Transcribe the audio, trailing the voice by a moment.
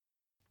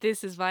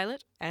This is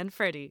Violet and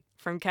Freddie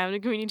from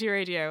Camden Community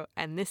Radio,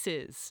 and this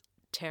is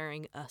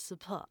Tearing Us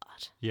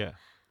Apart. Yeah.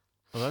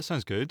 Well, that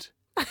sounds good.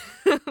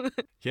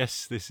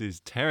 Yes, this is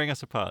Tearing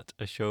Us Apart,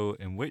 a show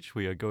in which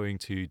we are going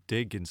to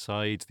dig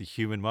inside the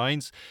human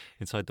minds,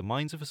 inside the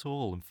minds of us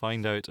all, and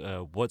find out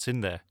what's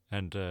in there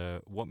and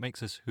what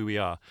makes us who we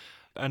are.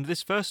 And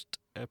this first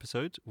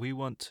episode, we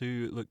want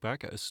to look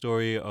back at a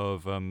story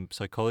of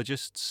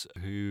psychologists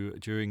who,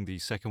 during the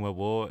Second World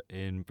War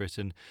in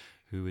Britain,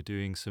 who were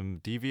doing some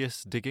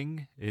devious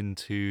digging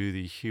into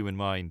the human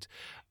mind.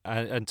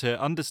 And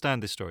to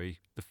understand this story,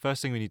 the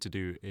first thing we need to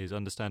do is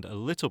understand a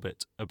little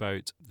bit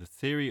about the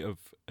theory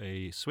of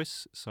a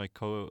Swiss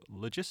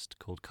psychologist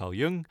called Carl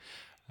Jung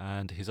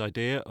and his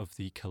idea of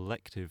the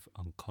collective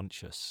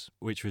unconscious,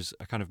 which was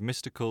a kind of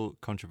mystical,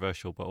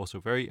 controversial, but also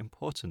very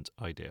important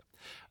idea.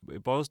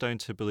 It boils down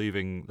to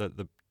believing that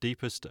the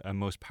deepest and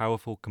most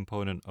powerful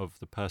component of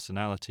the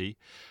personality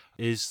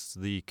is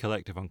the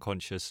collective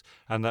unconscious,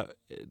 and that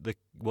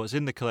what's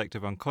in the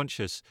collective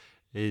unconscious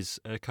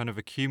is a kind of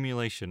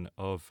accumulation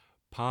of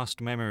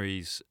past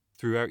memories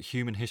throughout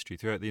human history,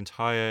 throughout the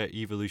entire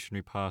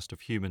evolutionary past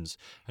of humans.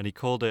 And he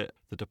called it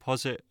the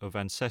deposit of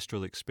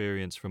ancestral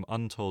experience from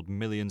untold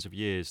millions of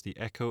years, the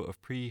echo of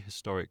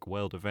prehistoric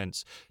world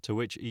events to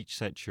which each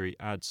century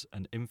adds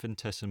an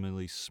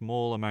infinitesimally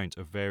small amount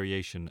of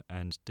variation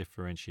and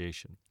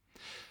differentiation.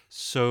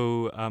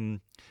 So,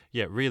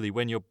 really,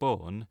 when you're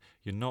born,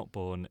 you're not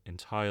born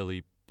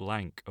entirely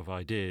blank of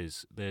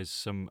ideas. There's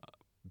some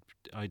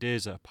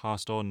ideas that are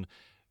passed on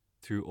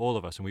through all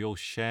of us, and we all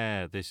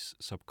share this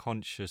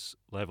subconscious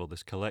level,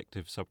 this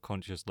collective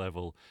subconscious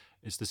level.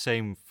 It's the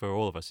same for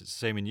all of us. It's the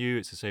same in you,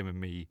 it's the same in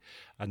me.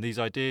 And these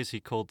ideas,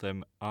 he called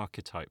them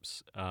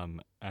archetypes.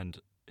 And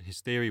his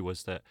theory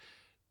was that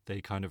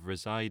they kind of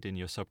reside in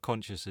your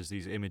subconscious as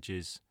these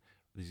images,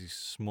 these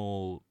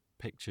small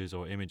pictures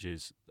or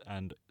images,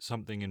 and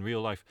something in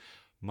real life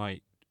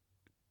might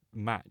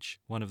match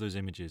one of those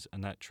images,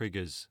 and that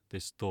triggers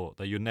this thought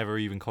that you're never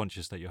even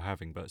conscious that you're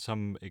having, but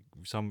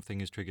something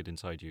is triggered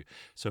inside you.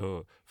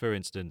 So, for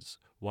instance,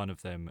 one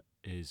of them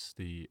is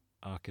the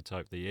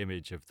archetype, the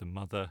image of the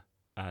mother,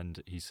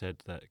 and he said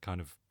that kind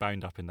of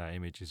bound up in that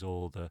image is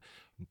all the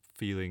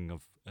feeling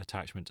of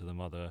attachment to the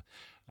mother,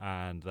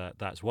 and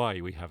that's why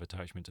we have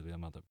attachment to the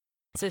mother.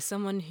 So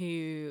someone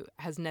who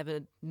has never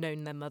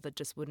known their mother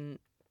just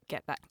wouldn't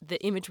get that.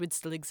 The image would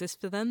still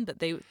exist for them, but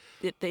the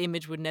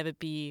image would never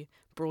be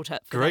brought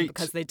up for them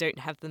because they don't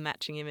have the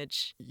matching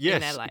image in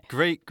their life.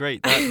 Great.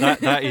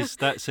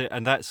 That's it,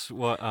 and that's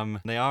what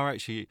they are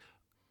actually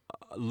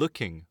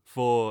looking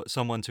for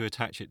someone to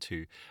attach it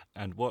to.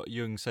 And what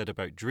Jung said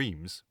about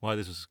dreams, why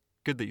this was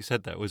good that you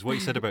said that, was what he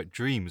said about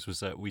dreams was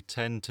that we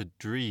tend to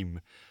dream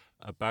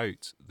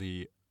about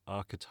the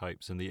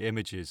archetypes and the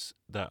images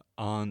that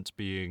aren't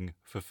being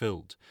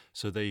fulfilled,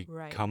 so they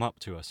come up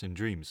to us in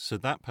dreams. So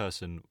that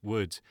person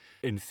would,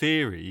 in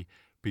theory,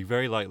 be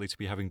very likely to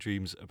be having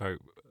dreams about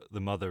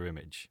the mother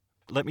image.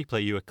 Let me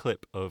play you a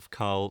clip of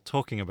Carl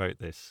talking about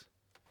this.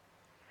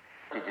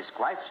 It is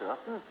quite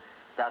certain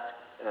that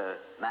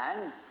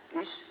man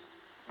is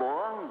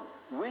born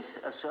with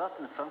a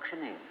certain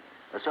functioning,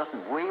 a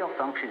certain way of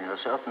functioning, a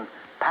certain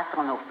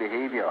pattern of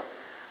behavior,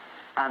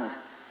 and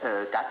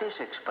that is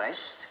expressed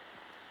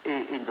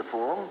in the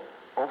form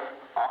of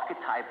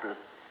archetypal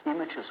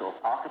images or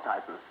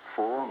archetypal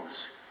forms.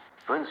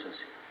 For instance,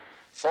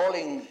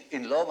 falling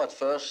in love at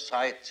first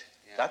sight,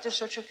 that is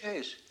such a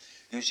case.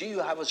 You see, you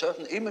have a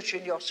certain image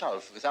in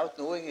yourself without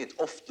knowing it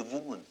of the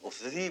woman, of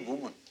the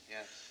woman.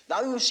 Yeah.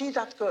 Now you see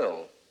that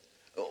girl,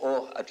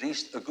 or at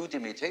least a good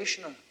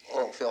imitation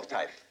of your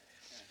type,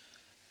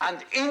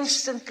 and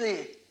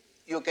instantly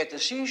you get a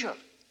seizure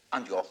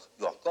and you're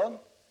gone.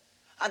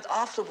 And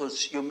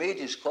afterwards, you may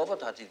discover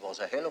that it was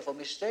a hell of a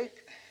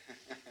mistake.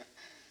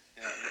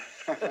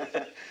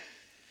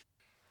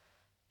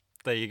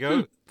 There you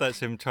go. That's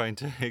him trying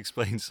to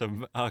explain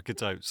some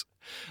archetypes.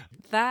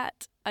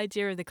 That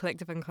idea of the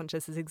collective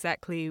unconscious is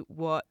exactly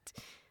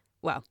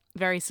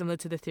very similar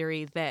to the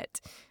theory that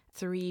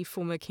 3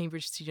 former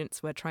Cambridge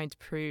students were trying to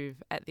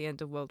prove at the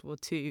end of World War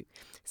II.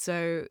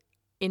 So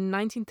in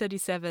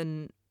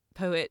 1937,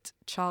 poet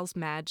Charles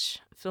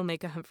Madge,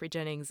 filmmaker Humphrey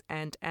Jennings,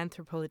 and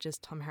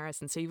anthropologist Tom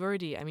Harrison. So you've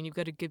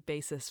got a good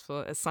basis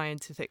for a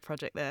scientific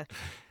project there.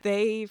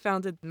 They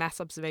founded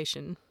Mass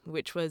Observation,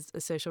 which was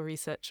a social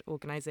research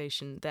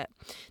organisation that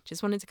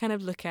just wanted to kind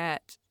of look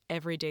at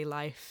everyday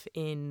life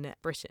in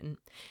Britain.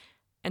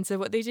 And so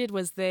what they did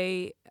was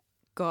they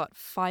got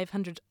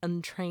 500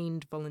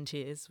 untrained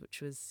volunteers, which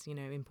was,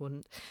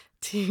 important,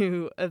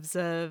 to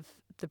observe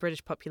the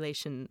British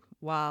population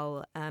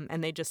while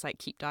and they just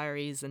keep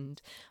diaries and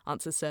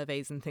answer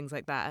surveys and things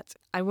like that.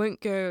 I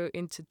won't go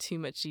into too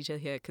much detail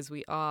here because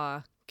we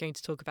are going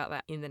to talk about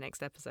that in the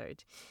next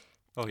episode.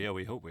 Oh yeah,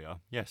 we hope we are.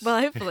 Yes.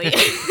 Well, hopefully.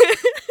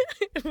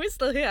 We're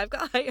still here. I've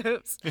got high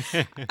hopes.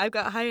 I've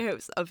got high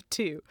hopes of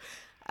 2.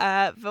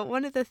 But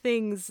one of the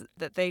things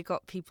that they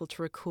got people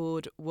to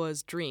record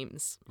was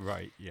dreams.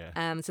 Right,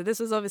 yeah. So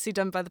this was obviously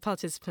done by the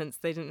participants.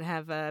 They didn't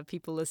have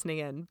people listening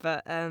in.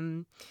 But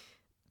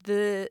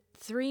The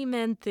three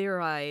men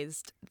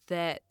theorized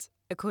that,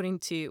 according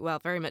to, well,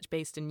 very much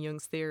based in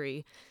Jung's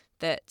theory,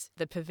 that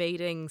the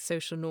pervading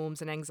social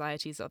norms and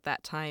anxieties of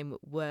that time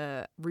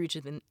were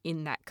rooted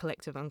in that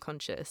collective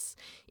unconscious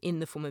in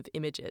the form of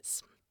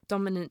images.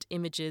 Dominant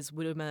images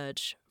would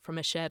emerge from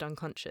a shared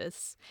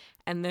unconscious,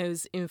 and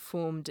those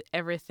informed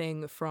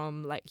everything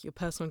from like your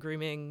personal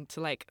grooming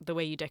to like the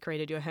way you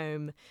decorated your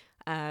home,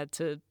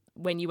 to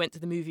when you went to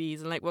the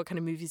movies and like what kind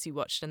of movies you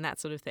watched and that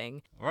sort of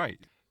thing. Right.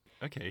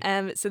 Okay.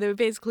 So they were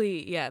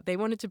basically, they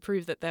wanted to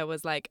prove that there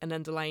was like an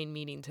underlying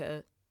meaning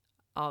to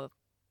our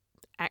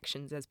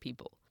actions as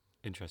people.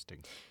 Interesting.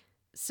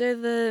 So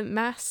the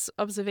Mass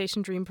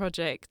Observation Dream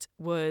Project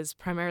was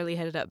primarily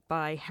headed up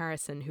by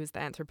Harrison, who's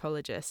the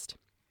anthropologist.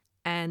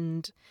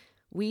 And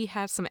we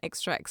have some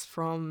extracts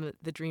from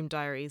the dream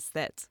diaries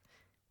that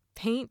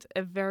paint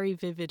a very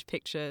vivid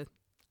picture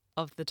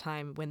of the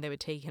time when they were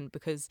taken,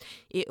 because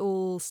it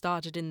all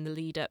started in the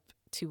lead up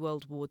to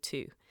World War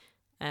II.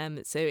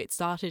 So it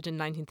started in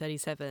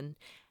 1937,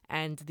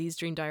 and these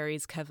dream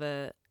diaries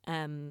cover,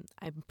 I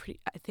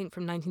think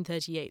from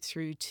 1938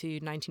 through to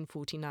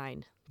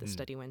 1949, the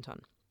study went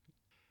on.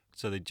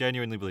 So they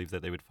genuinely believe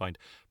that they would find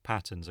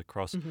patterns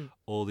across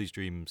all these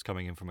dreams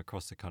coming in from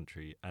across the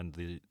country,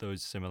 and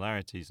those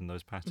similarities and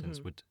those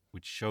patterns would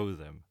show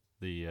them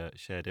the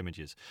shared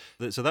images.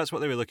 So that's what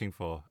they were looking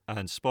for.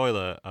 And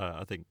spoiler,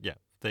 I think,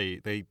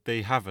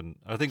 they haven't.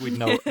 I think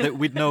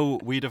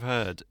we'd have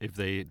heard if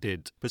they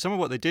did. But some of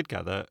what they did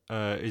gather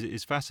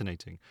is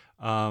fascinating.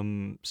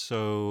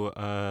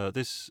 So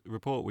this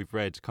report we've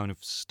read kind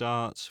of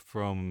starts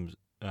from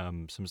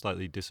some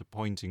slightly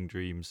disappointing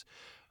dreams.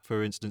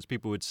 For instance,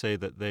 people would say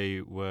that they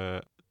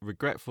were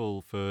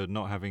regretful for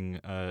not having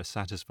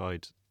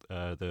satisfied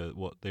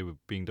what they were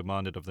being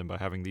demanded of them by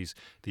having these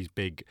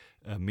big,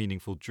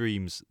 meaningful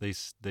dreams.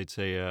 They'd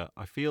say,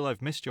 "I feel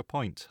I've missed your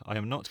point. I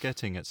am not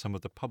getting at some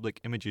of the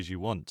public images you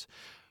want."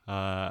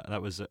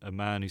 That was a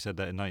man who said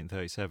that in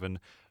 1937.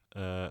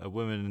 A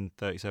woman in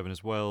 1937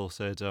 as well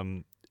said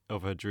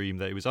of her dream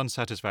that it was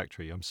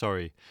unsatisfactory. "I'm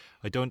sorry.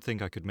 I don't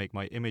think I could make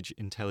my image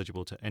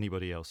intelligible to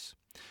anybody else."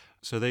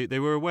 So they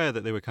were aware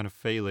that they were kind of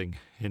failing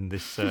in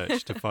this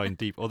search to find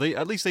deep, or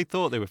at least they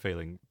thought they were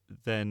failing.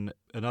 Then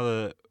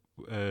another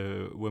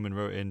woman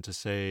wrote in to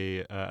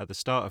say at the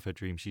start of her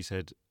dream, she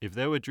said, "If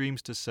there were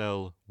dreams to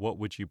sell, what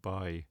would you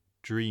buy?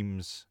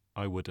 Dreams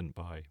I wouldn't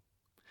buy."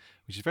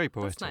 Which is very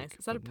poetic. That's nice.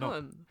 Is that a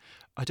poem?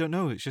 I don't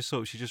know. It's just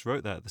she just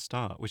wrote that at the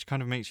start, which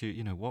kind of makes you,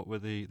 what were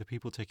the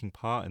people taking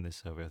part in this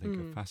survey, I think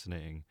are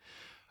fascinating.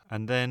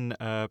 And then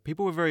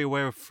people were very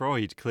aware of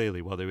Freud,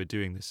 clearly, while they were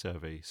doing this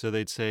survey. So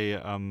they'd say,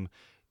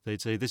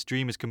 "This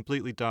dream is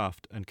completely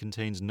daft and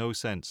contains no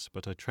sense,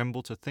 but I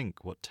tremble to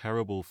think what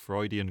terrible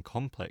Freudian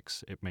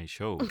complex it may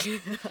show."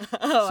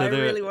 I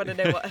really want to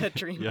know what her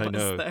dream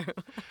was,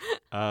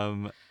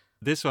 though.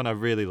 This one I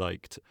really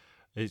liked.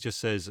 It just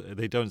says,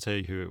 they don't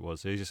say who it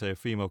was. They just say, a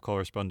female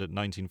correspondent,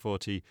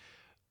 1940.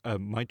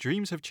 "My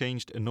dreams have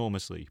changed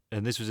enormously,"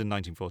 and this was in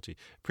 1940.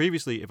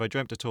 "Previously, if I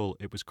dreamt at all,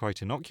 it was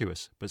quite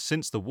innocuous. But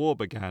since the war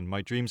began,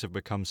 my dreams have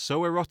become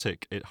so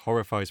erotic, it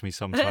horrifies me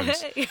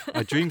sometimes.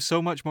 I dream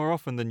so much more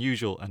often than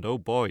usual, and oh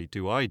boy,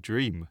 do I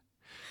dream."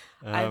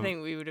 I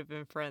think we would have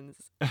been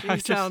friends. She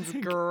sounds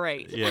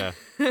great. Yeah.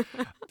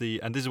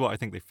 And this is what I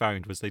think they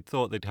found, was they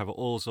thought they'd have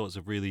all sorts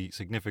of really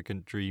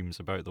significant dreams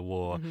about the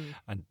war,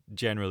 and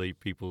generally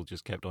people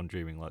just kept on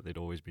dreaming like they'd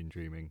always been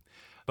dreaming.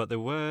 But there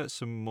were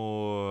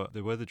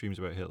the dreams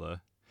about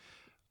Hitler,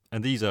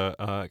 and these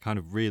are kind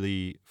of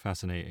really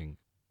fascinating.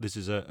 This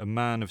is a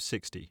man of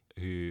 60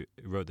 who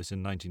wrote this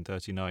in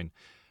 1939.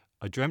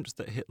 "I dreamt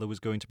that Hitler was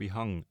going to be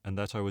hung and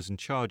that I was in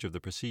charge of the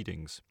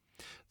proceedings.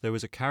 There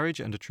was a carriage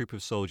and a troop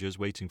of soldiers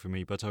waiting for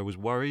me, but I was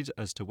worried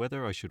as to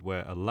whether I should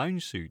wear a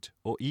lounge suit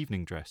or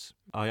evening dress.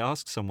 I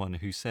asked someone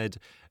who said,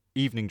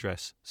 'Evening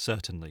dress,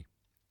 certainly.'"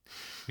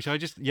 Which I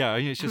just,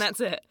 it's just... And that's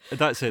it.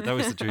 That's it. That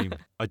was the dream.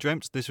 "I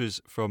dreamt," this was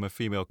from a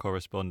female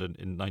correspondent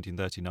in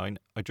 1939,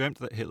 "I dreamt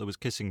that Hitler was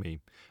kissing me.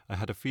 I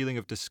had a feeling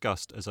of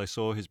disgust as I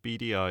saw his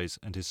beady eyes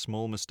and his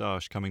small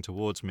moustache coming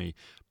towards me,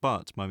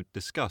 but my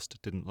disgust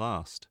didn't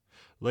last.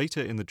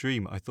 Later in the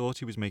dream, I thought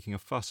he was making a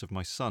fuss of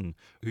my son,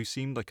 who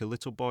seemed like a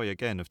little boy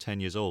again of 10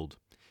 years old.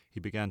 He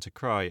began to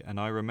cry, and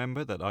I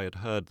remember that I had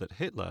heard that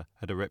Hitler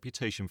had a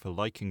reputation for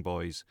liking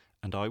boys,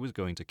 and I was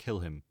going to kill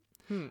him.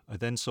 I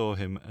then saw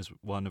him as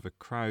one of a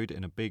crowd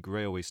in a big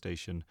railway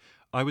station.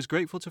 I was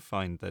grateful to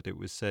find that it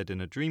was said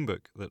in a dream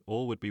book that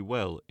all would be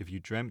well if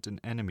you dreamt an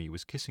enemy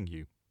was kissing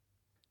you."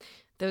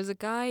 There was a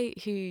guy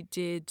who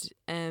did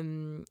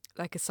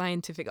like a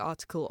scientific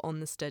article on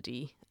the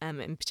study,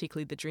 and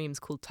particularly the dreams,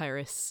 called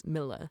Tyrus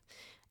Miller.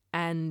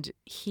 And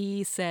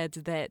he said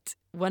that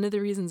one of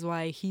the reasons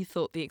why he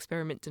thought the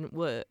experiment didn't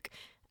work,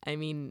 I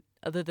mean,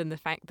 other than the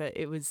fact that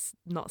it was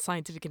not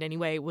scientific in any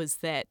way, was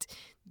that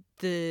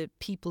the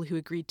people who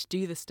agreed to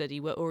do the study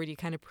were already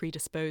kind of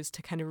predisposed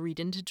to kind of read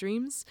into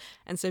dreams.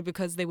 And so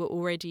because they were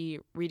already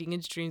reading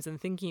into dreams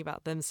and thinking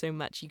about them so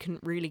much, you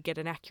couldn't really get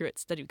an accurate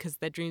study, because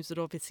their dreams would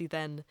obviously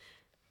then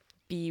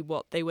be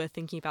what they were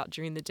thinking about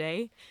during the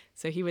day.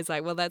 So he was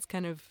like, well, that's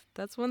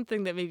one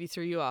thing that maybe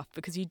threw you off,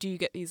 because you do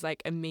get these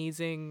like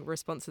amazing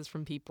responses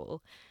from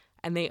people,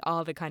 and they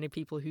are the kind of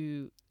people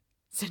who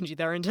send you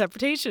their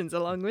interpretations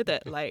along with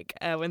it, like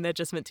when they're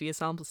just meant to be a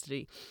sample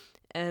study.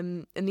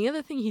 And the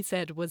other thing he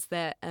said was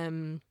that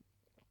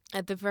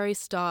at the very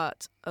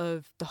start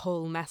of the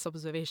whole mass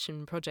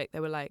observation project, they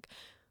were like,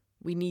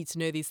 we need to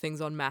know these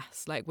things en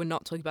masse. Like, we're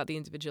not talking about the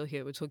individual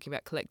here, we're talking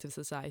about collective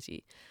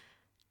society.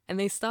 And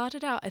they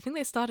started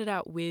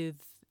out with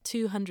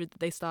 200 that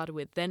they started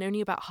with. Then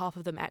only about half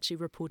of them actually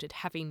reported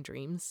having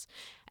dreams.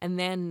 And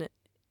then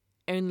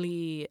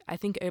only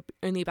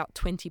about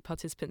 20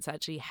 participants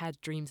actually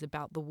had dreams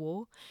about the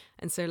war.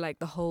 And so like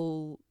the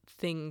whole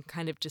thing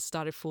kind of just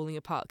started falling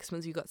apart, because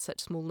once you got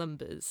such small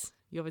numbers,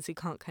 you obviously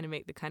can't kind of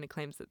make the kind of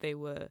claims that they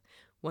were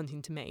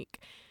wanting to make.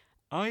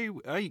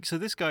 So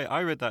this guy,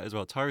 I read that as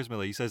well, Tyrus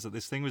Miller, he says that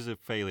this thing was a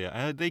failure.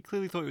 And they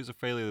clearly thought it was a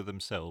failure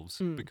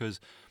themselves, because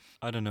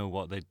I don't know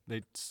what,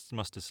 they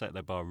must have set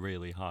their bar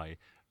really high.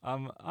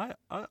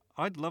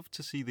 I'd love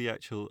to see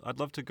I'd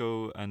love to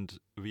go and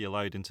be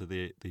allowed into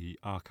the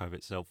archive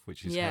itself,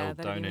 which is held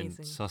down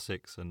in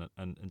Sussex,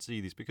 and see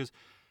these, because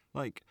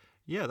like,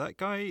 yeah, that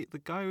guy, the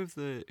guy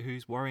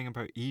who's worrying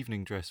about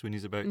evening dress when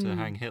he's about to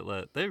hang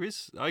Hitler,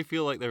 I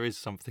feel like there is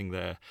something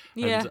there.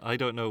 Yeah. And I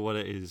don't know what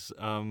it is.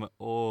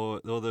 Or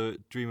the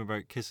dream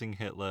about kissing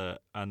Hitler,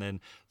 and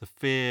then the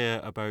fear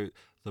about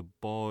the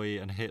boy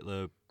and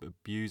Hitler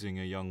abusing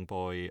a young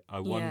boy. I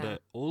wonder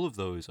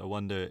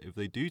if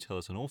they do tell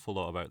us an awful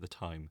lot about the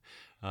time.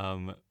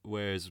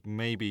 Whereas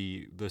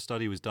maybe the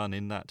study was done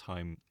in that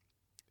time,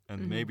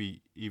 and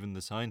maybe even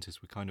the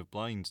scientists were kind of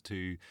blind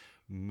to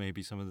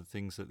maybe some of the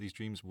things that these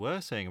dreams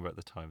were saying about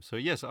the time. So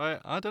yes,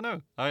 I don't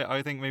know.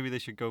 I think maybe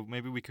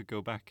we could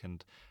go back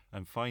and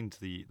find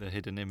the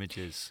hidden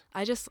images.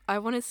 I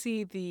want to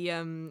see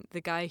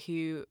the guy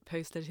who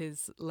posted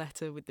his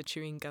letter with the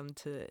chewing gum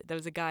there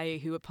was a guy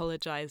who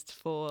apologized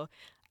for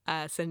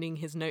sending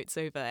his notes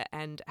over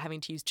and having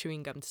to use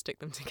chewing gum to stick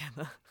them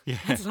together. Yeah.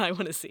 That's what I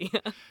want to see.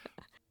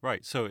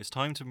 Right, so it's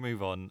time to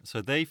move on.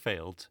 So they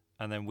failed,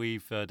 and then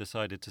we've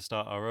decided to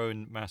start our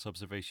own mass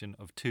observation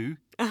of 2,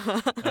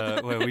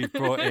 where we've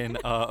brought in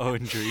our own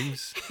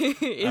dreams.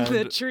 In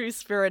the true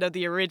spirit of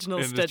the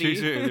original study. In the true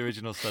spirit of the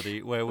original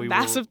study, where we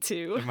Mass of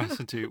 2.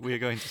 We are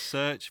going to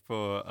search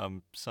for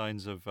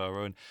signs of our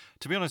own.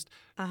 To be honest,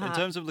 in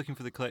terms of looking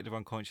for the collective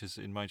unconscious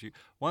in my dream,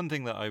 one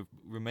thing that I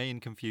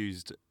remain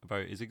confused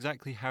about is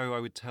exactly how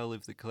I would tell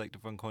if the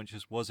collective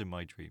unconscious was in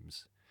my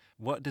dreams.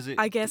 What does it...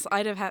 I guess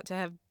I'd have had to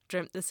have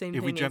dreamt the same thing.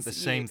 If we dreamt the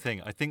same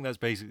thing, I think that's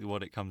basically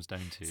what it comes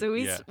down to. So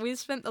we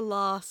spent the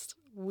last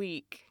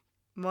week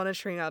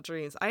monitoring our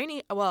dreams.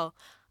 I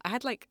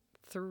had like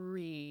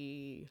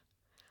 3.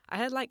 I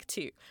had like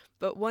 2,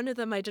 but one of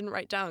them I didn't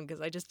write down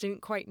because I just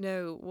didn't quite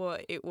know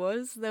what it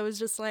was. There was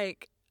just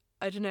like,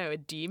 I don't know, a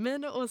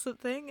demon or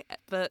something,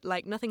 but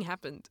like nothing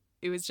happened.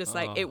 It was just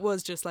like, it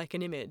was just like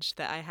an image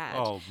that I had.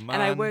 Oh, man.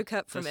 And I woke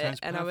up from it and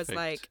perfect. I was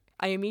like,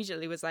 I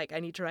immediately was like, I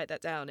need to write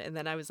that down. And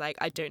then I was like,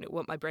 I don't know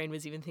what my brain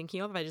was even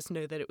thinking of. I just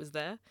know that it was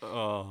there.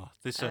 Oh,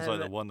 this sounds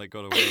like the one that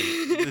got away.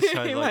 This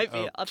sounds it like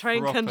might be. I'll try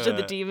and conjure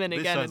the demon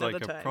again another time. This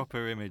sounds like a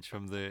proper image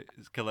from the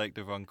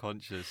collective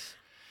unconscious.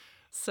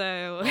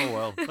 So... Oh,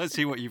 well, let's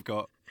see what you've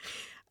got.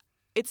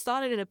 It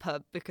started in a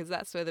pub because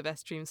that's where the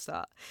best dreams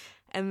start.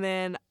 And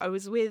then I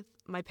was with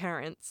my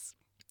parents,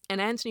 and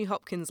Anthony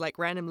Hopkins like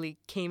randomly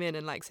came in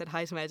and like said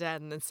hi to my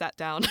dad and then sat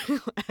down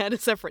at a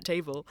separate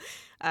table.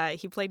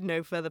 He played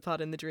no further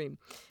part in the dream.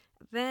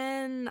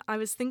 Then I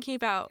was thinking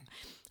about...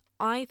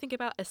 I think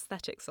about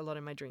aesthetics a lot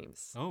in my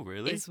dreams. Oh,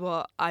 really? Is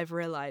what I've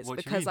realised. What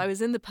because I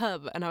was in the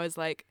pub and I was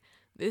like,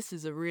 this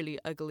is a really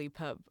ugly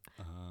pub.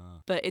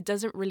 But it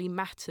doesn't really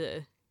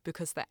matter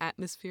because the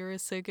atmosphere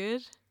is so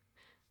good.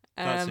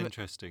 That's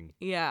interesting.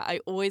 Yeah, I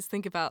always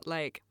think about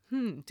like,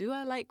 do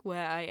I like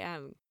where I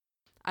am?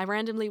 I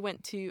randomly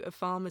went to a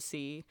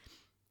pharmacy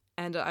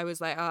and I was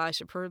like, I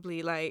should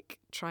probably like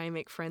try and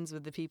make friends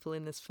with the people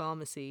in this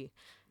pharmacy,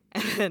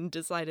 and then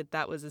decided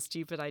that was a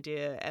stupid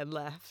idea and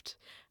left.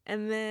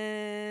 And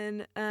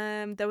then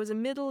there was a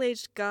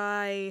middle-aged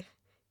guy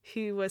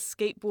who was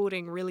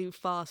skateboarding really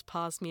fast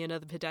past me and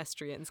other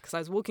pedestrians because I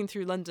was walking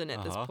through London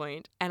at this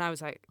point, and I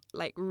was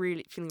like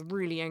really feeling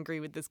really angry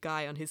with this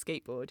guy on his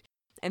skateboard.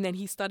 And then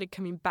he started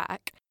coming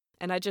back,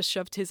 and I just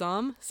shoved his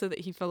arm so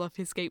that he fell off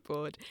his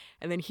skateboard.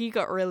 And then he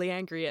got really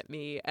angry at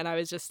me, and I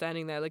was just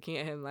standing there looking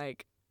at him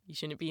like, you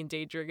shouldn't be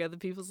endangering other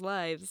people's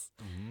lives.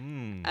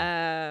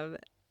 I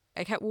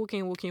kept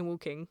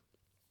walking.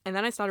 And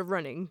then I started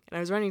running, and I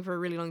was running for a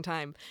really long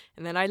time.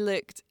 And then I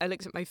looked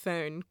at my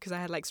phone because I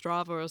had like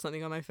Strava or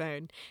something on my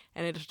phone,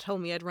 and it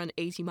told me I'd run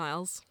 80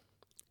 miles.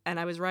 And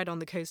I was right on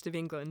the coast of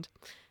England.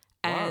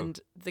 And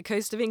the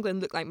coast of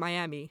England looked like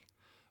Miami.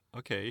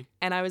 Okay.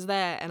 And I was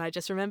there, and I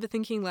just remember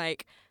thinking,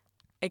 like,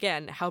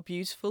 again, how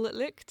beautiful it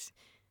looked.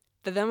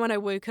 But then when I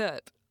woke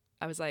up,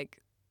 I was like,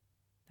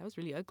 that was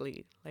really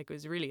ugly. Like, it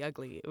was really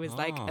ugly. It was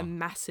like a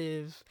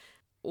massive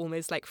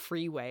almost like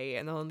freeway,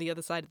 and on the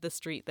other side of the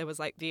street there was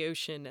like the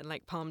ocean and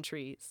like palm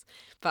trees.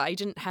 But I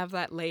didn't have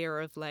that layer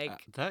of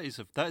like that is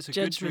a good dream.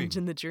 judgment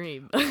in the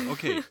dream.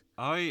 Okay,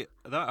 I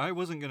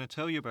wasn't going to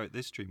tell you about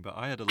this dream, but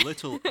I had a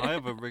little.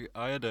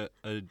 I had a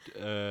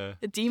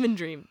A demon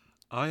dream.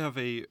 I have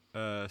a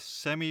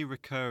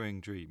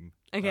semi-recurring dream.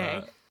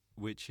 Okay.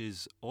 Which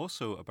is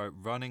also about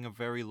running a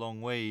very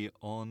long way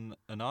on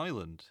an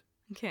island.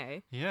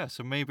 Okay. Yeah,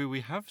 so maybe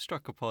we have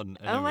struck upon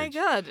an Oh my image.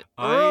 god.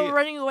 We're all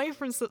running away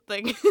from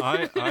something.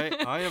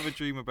 I have a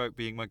dream about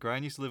being. My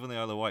gran used to live on the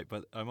Isle of Wight,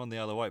 but I'm on the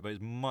Isle of Wight, but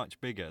it's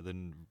much bigger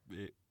than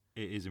it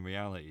is in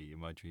reality in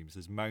my dreams.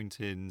 There's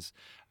mountains,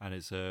 and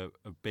it's a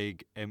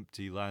big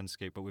empty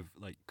landscape, but with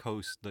like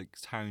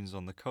towns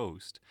on the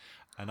coast,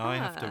 and I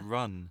have to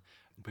run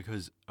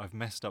because I've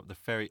messed up the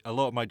ferry. A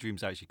lot of my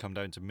dreams actually come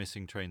down to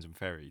missing trains and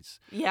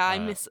ferries. Yeah,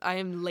 I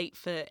am late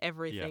for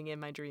everything in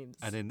my dreams.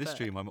 And in this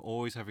dream, I'm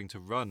always having to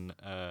run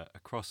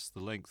across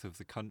the length of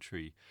the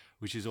country,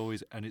 which is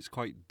always, and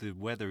the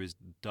weather is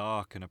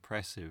dark and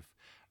oppressive.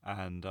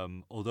 And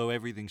although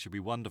everything should be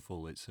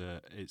wonderful, it's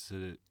a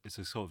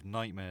sort of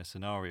nightmare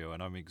scenario,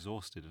 and I'm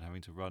exhausted and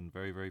having to run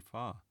very, very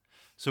far.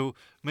 So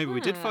maybe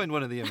we did find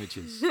one of the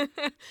images.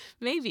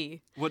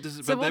 Maybe. What do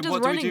we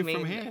running do from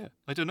mean? here?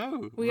 I don't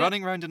know.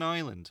 Running around an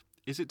island.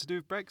 Is it to do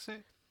with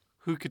Brexit?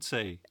 Who could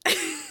say?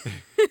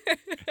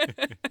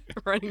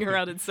 Running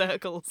around in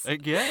circles.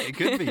 Yeah, it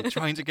could be.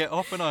 Trying to get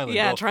off an island.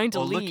 Yeah, trying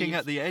to leave. Looking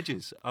at the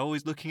edges.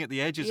 Always looking at the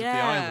edges of the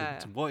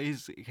island. What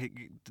is...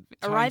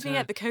 Arriving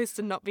at the coast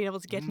and not being able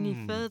to get any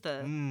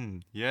further.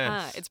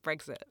 Yes. It's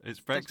Brexit. It's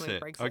Brexit.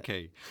 Definitely Brexit.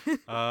 Okay.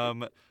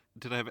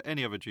 Did I have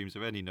any other dreams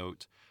of any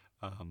note?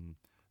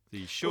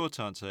 The short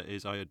answer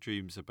is I had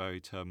dreams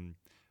about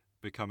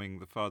becoming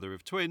the father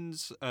of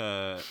twins,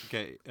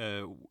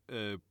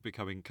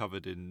 becoming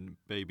covered in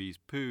baby's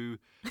poo,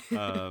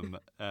 and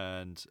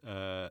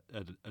a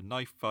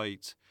knife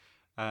fight,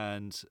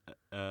 and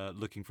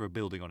looking for a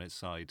building on its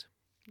side.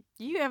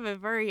 You have a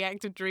very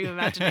active dream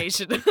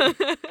imagination.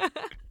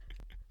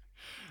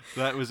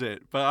 That was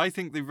it. But I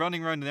think the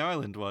running around the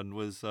island one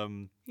was... that's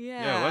one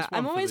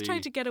I'm always for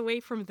trying to get away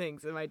from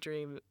things in my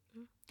dream.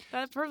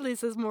 That probably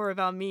says more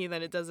about me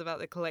than it does about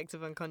the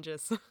collective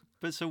unconscious.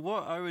 But so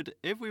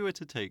if we were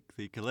to take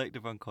the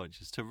collective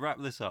unconscious, to wrap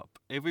this up,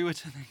 if we were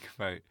to think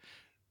about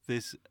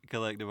this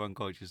collective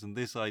unconscious and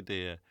this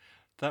idea,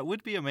 that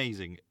would be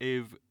amazing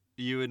if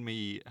you and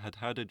me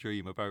had a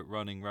dream about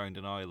running round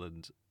an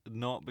island,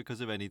 not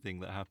because of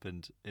anything that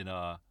happened in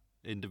our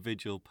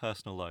individual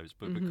personal lives,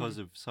 but because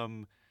of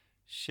some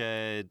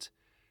shared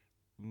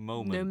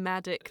moment.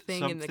 Nomadic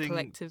thing in the Something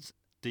collective.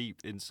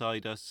 Deep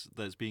inside us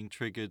that's being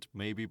triggered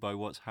maybe by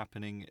what's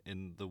happening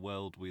in the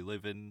world we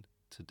live in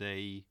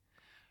today,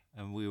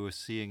 and we were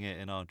seeing it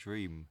in our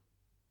dream.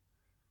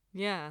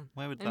 Yeah.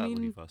 Where would that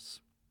leave us?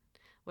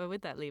 Where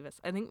would that leave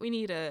us? I think we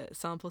need a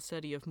sample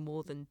study of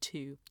more than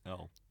 2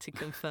 to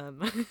confirm.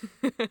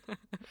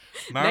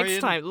 Marion, Next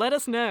time, let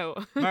us know.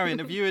 Marion,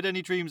 have you had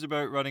any dreams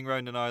about running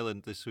around an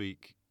island this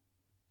week?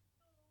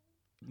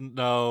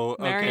 No.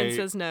 Marion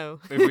says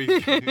no. Okay,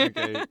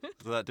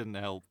 so that didn't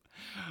help.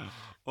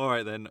 All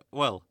right then.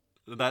 Well,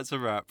 that's a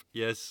wrap.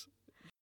 Yes,